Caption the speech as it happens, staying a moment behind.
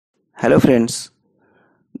Hello friends,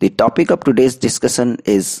 the topic of today's discussion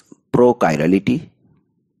is prochirality.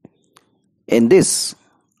 In this,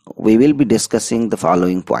 we will be discussing the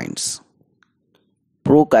following points: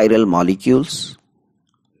 prochiral molecules,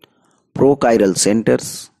 prochiral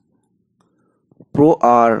centers,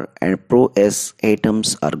 pro-R and pro-S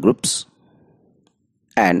atoms or groups,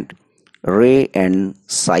 and ray and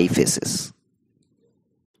psi phases.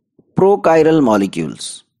 Prochiral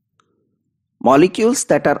molecules. Molecules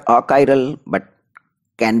that are achiral but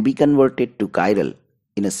can be converted to chiral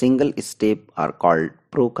in a single step are called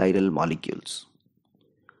prochiral molecules.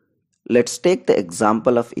 Let's take the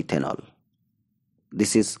example of ethanol.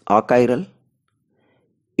 This is achiral.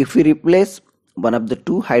 If we replace one of the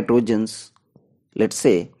two hydrogens, let's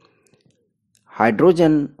say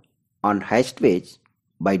hydrogen on hashed wedge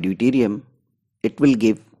by deuterium, it will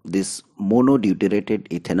give this monodeutyrated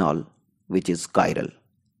ethanol, which is chiral.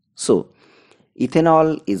 So,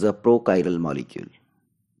 ethanol is a prochiral molecule.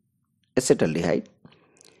 Acetaldehyde.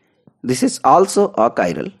 This is also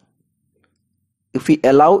achiral. If we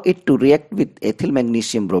allow it to react with ethyl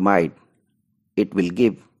magnesium bromide, it will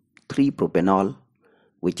give 3-propanol,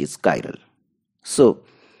 which is chiral. So,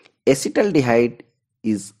 acetaldehyde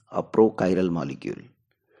is a prochiral molecule.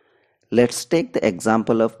 Let's take the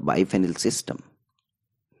example of biphenyl system.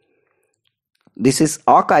 This is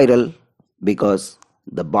achiral because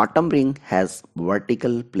the bottom ring has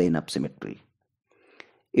vertical plane of symmetry.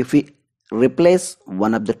 If we replace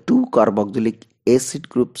one of the two carboxylic acid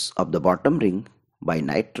groups of the bottom ring by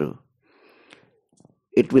nitro,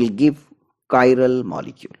 it will give chiral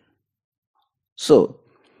molecule. So,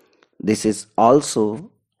 this is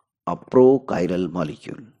also a prochiral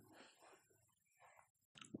molecule.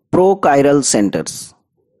 Prochiral centers.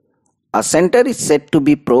 A center is said to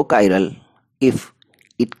be prochiral if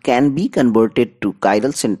it can be converted to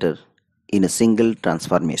chiral center in a single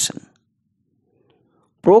transformation.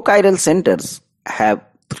 Prochiral centers have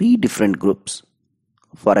 3 different groups.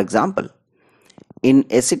 For example, in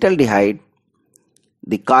acetaldehyde,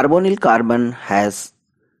 the carbonyl carbon has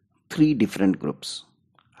 3 different groups: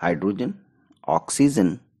 hydrogen,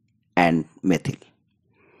 oxygen, and methyl.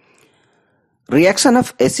 Reaction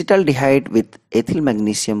of acetaldehyde with ethyl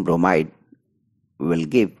magnesium bromide will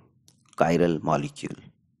give chiral molecule.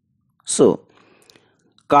 So,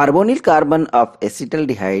 carbonyl carbon of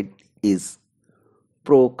acetaldehyde is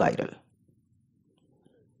prochiral.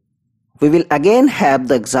 We will again have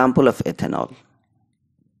the example of ethanol.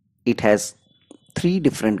 It has 3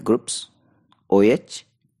 different groups: OH,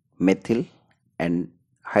 methyl, and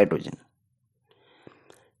hydrogen.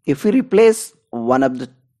 If we replace one of the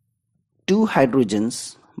two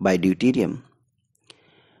hydrogens by deuterium,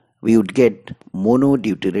 we would get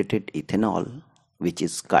monodeutyrated ethanol, which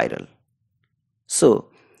is chiral. So,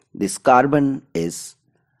 this carbon is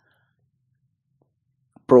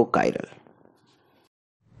prochiral.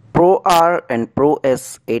 Pro-R and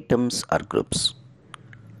pro-S atoms are groups.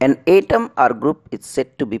 An atom or group is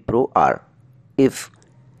said to be pro-R if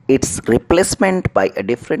its replacement by a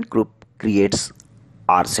different group creates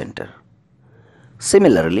R-center.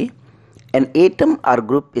 Similarly, an atom or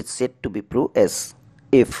group is said to be pro-S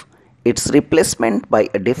if its replacement by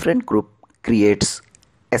a different group creates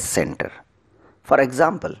S-center. For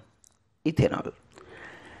example, ethanol.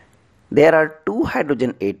 There are 2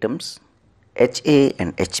 hydrogen atoms, Ha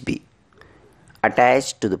and Hb,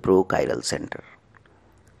 attached to the prochiral center.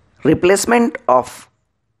 Replacement of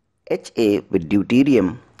Ha with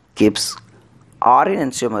deuterium gives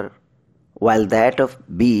R-enantiomer, while that of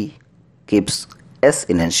B gives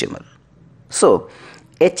S-enantiomer. So,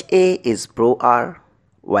 Ha is pro-R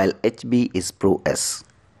while Hb is pro-S.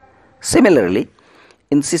 Similarly,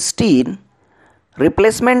 in cysteine,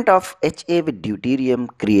 replacement of Ha with deuterium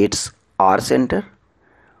creates R-center,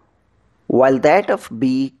 while that of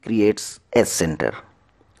B creates S-center.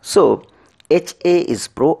 So, Ha is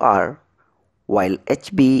pro-R while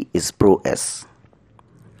Hb is pro-S.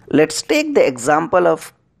 Let's take the example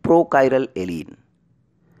of prochiral allene.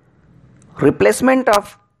 Replacement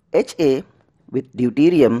of Ha with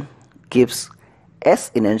deuterium gives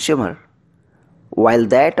S-enantiomer, while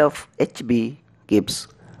that of Hb gives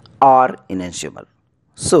R-enantiomer.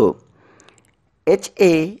 So,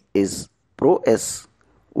 Ha is pro-S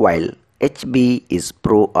while Hb is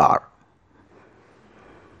pro-R.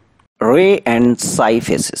 Ray and psi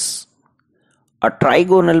phases. A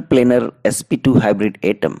trigonal planar sp2 hybrid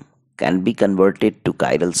atom can be converted to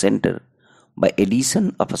chiral center by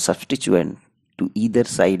addition of a substituent to either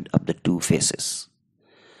side of the two faces.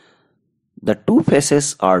 The two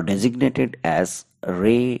faces are designated as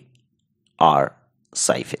ray or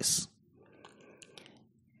psi phase.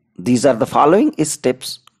 These are the following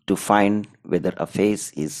steps to find whether a phase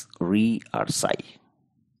is Re or Psi.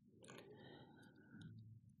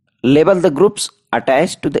 Label the groups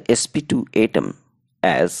attached to the sp2 atom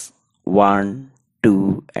as 1,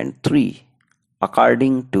 2 and 3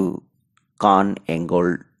 according to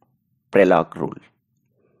Kahn-Engold-Prelog rule.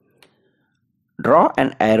 Draw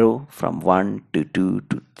an arrow from 1 to 2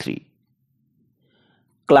 to 3.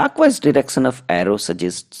 Clockwise direction of arrow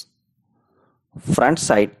suggests front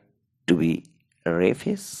side to be Re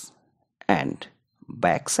phase and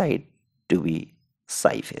back side to be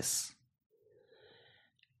Psi phase.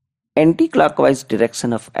 Anti-clockwise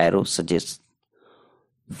direction of arrow suggests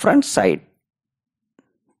front side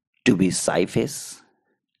to be Psi phase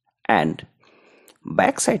and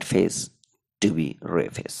back side phase to be Re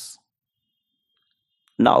phase.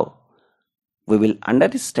 Now we will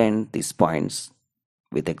understand these points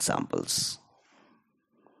with examples.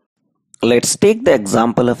 Let's take the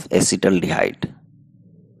example of acetaldehyde.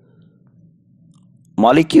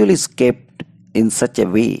 Molecule is kept in such a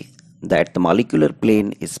way that the molecular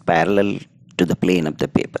plane is parallel to the plane of the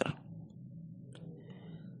paper.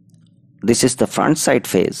 This is the front side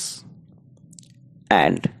phase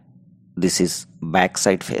and this is back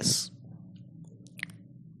side phase.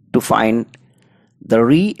 To find the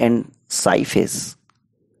Re and Psi phase,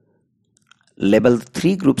 label the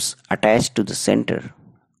three groups attached to the center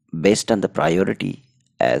based on the priority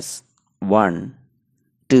as 1,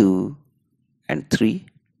 2 and 3.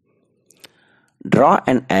 Draw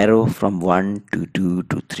an arrow from 1 to 2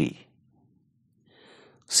 to 3.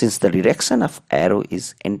 Since the direction of arrow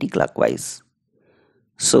is anti-clockwise,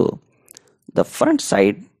 so the front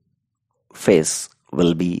side face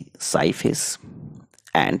will be Psi phase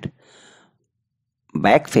and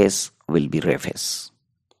back face will be Re phase.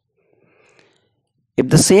 If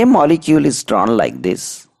the same molecule is drawn like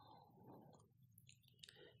this,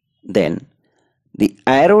 then the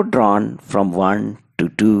arrow drawn from 1 to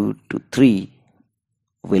 2 to 3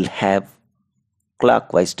 will have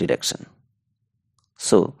clockwise direction.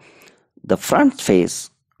 So the front face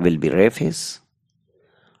will be Re phase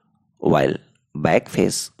while back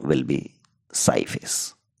face will be Psi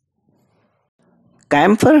phase.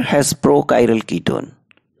 Camphor has prochiral ketone.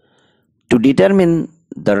 To determine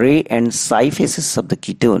the Re and Psi phases of the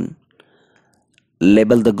ketone,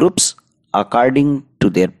 label the groups according to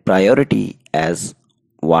their priority as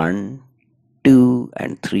 1, 2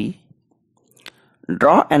 and 3.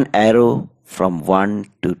 Draw an arrow from 1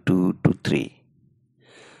 to 2 to 3.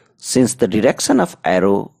 Since the direction of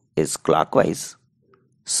arrow is clockwise,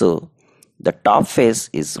 so the top face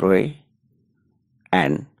is Re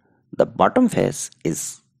and the bottom face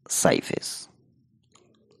is Psi phase.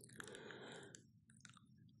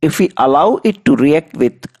 If we allow it to react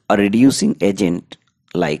with a reducing agent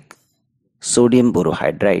like sodium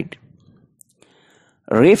borohydride,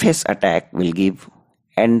 Re phase attack will give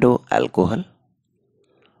endo alcohol,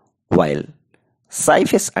 while Psi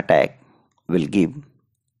phase attack will give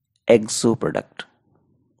exo product.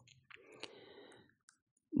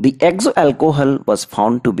 The exo alcohol was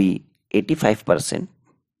found to be 85%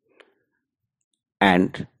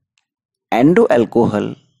 and endo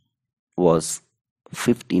alcohol was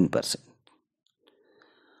 15%.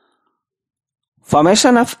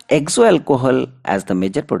 Formation of exo alcohol as the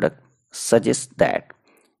major product suggests that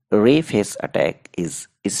Re phase attack is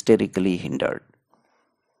hysterically hindered.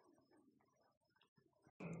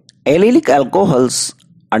 Allylic alcohols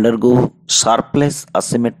undergo sharpless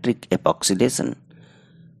asymmetric epoxidation,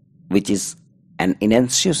 which is an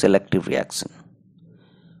enantioselective reaction.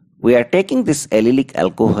 We are taking this allylic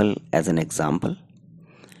alcohol as an example.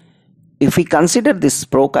 If we consider this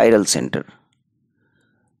prochiral center,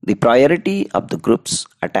 the priority of the groups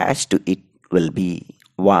attached to it will be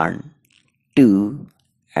 1, 2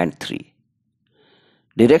 and 3.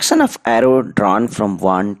 Direction of arrow drawn from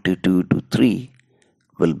 1 to 2 to 3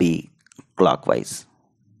 will be clockwise.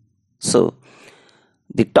 So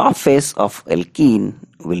the top face of alkene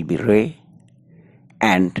will be Re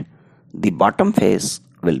and the bottom face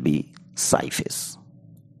will be Psi phase.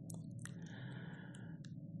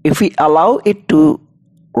 If we allow it to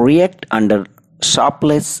react under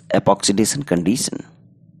sharpless epoxidation condition,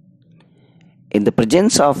 in the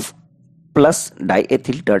presence of plus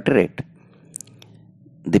diethyl tartarate,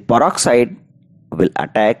 the peroxide will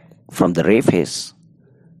attack from the Re phase,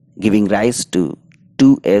 giving rise to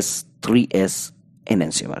 2s 3s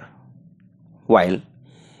enantiomer, while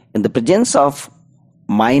in the presence of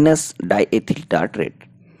minus diethyl tartarate,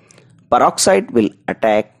 peroxide will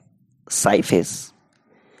attack Psi phase,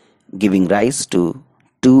 giving rise to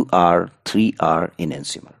 2r 3r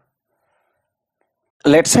enantiomer.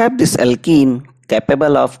 Let's have this alkene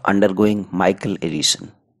capable of undergoing Michael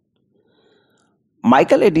addition.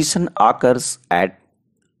 Michael addition occurs at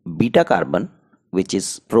beta carbon, which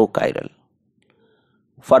is prochiral.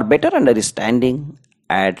 For better understanding,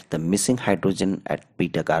 add the missing hydrogen at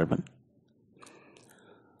beta carbon.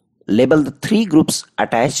 Label the three groups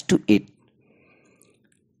attached to it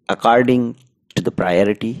according to the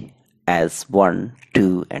priority as 1,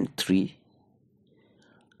 2, and 3.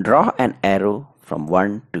 Draw an arrow from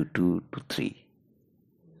 1 to 2 to 3.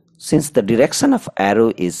 Since the direction of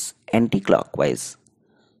arrow is anti-clockwise,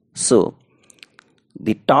 so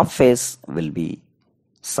the top face will be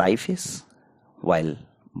psi face while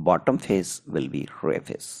bottom face will be ray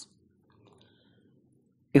face.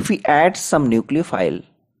 If we add some nucleophile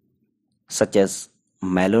such as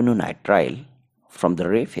malononitrile from the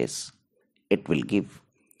ray face, it will give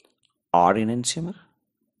R-enantiomer.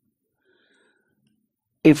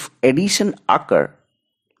 If addition occur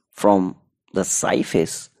from the psi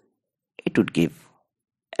face, it would give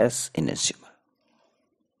S-enantiomer.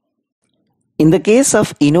 In the case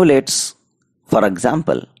of enolates, for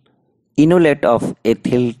example, enolate of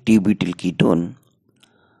ethyl t-butyl ketone,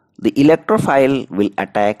 the electrophile will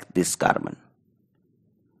attack this carbon.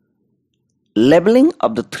 Labeling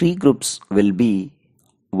of the three groups will be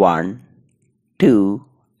 1, 2,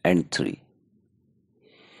 and 3.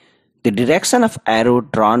 The direction of arrow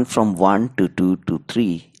drawn from 1 to 2 to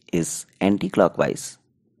 3 is anti-clockwise.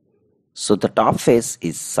 So the top face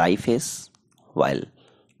is psi face while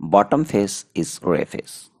bottom face is ray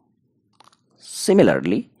face.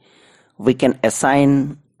 Similarly, we can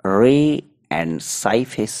assign ray and psi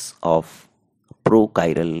face of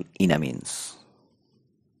prochiral enamines.